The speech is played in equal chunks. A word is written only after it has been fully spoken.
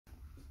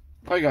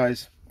Hi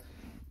guys.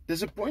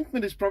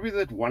 Disappointment is probably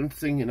that one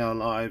thing in our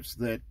lives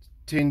that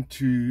tend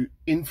to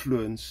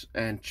influence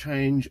and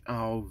change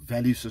our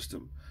value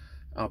system,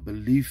 our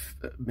belief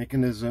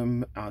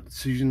mechanism, our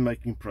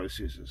decision-making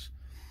processes.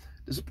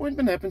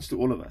 Disappointment happens to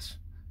all of us.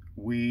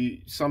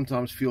 We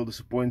sometimes feel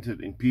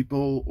disappointed in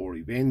people or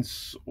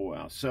events or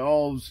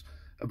ourselves,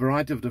 a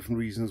variety of different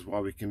reasons why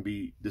we can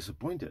be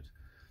disappointed.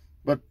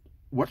 But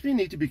what we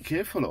need to be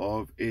careful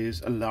of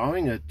is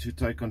allowing it to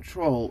take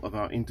control of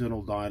our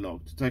internal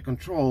dialogue, to take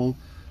control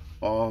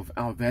of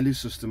our value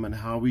system and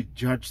how we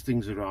judge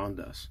things around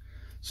us.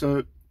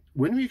 So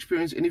when we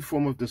experience any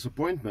form of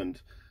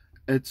disappointment,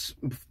 it's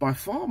by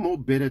far more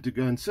better to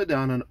go and sit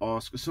down and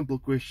ask a simple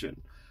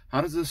question.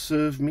 How does this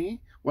serve me?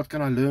 What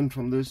can I learn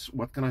from this?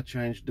 What can I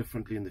change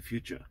differently in the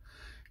future?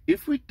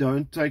 If we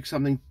don't take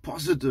something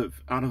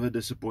positive out of a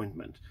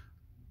disappointment,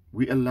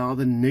 we allow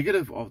the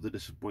negative of the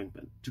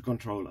disappointment to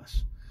control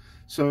us.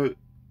 So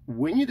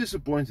when you're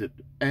disappointed,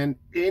 and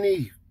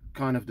any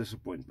kind of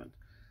disappointment,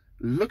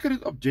 look at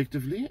it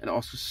objectively and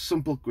ask a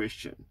simple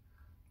question.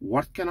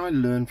 What can I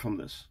learn from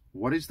this?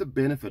 What is the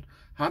benefit?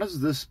 How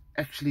does this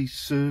actually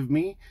serve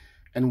me?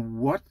 And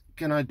what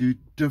can I do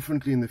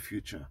differently in the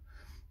future?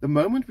 The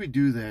moment we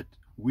do that,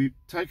 we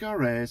take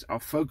our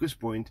focus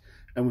point,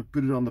 and we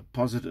put it on the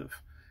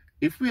positive.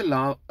 If we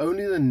allow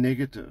only the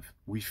negative,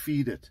 we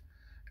feed it.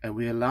 And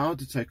we allow it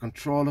to take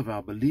control of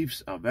our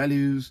beliefs, our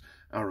values,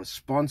 our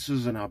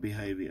responses, and our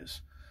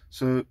behaviors.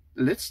 So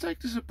let's take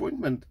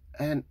disappointment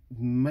and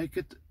make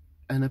it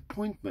an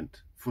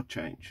appointment for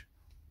change.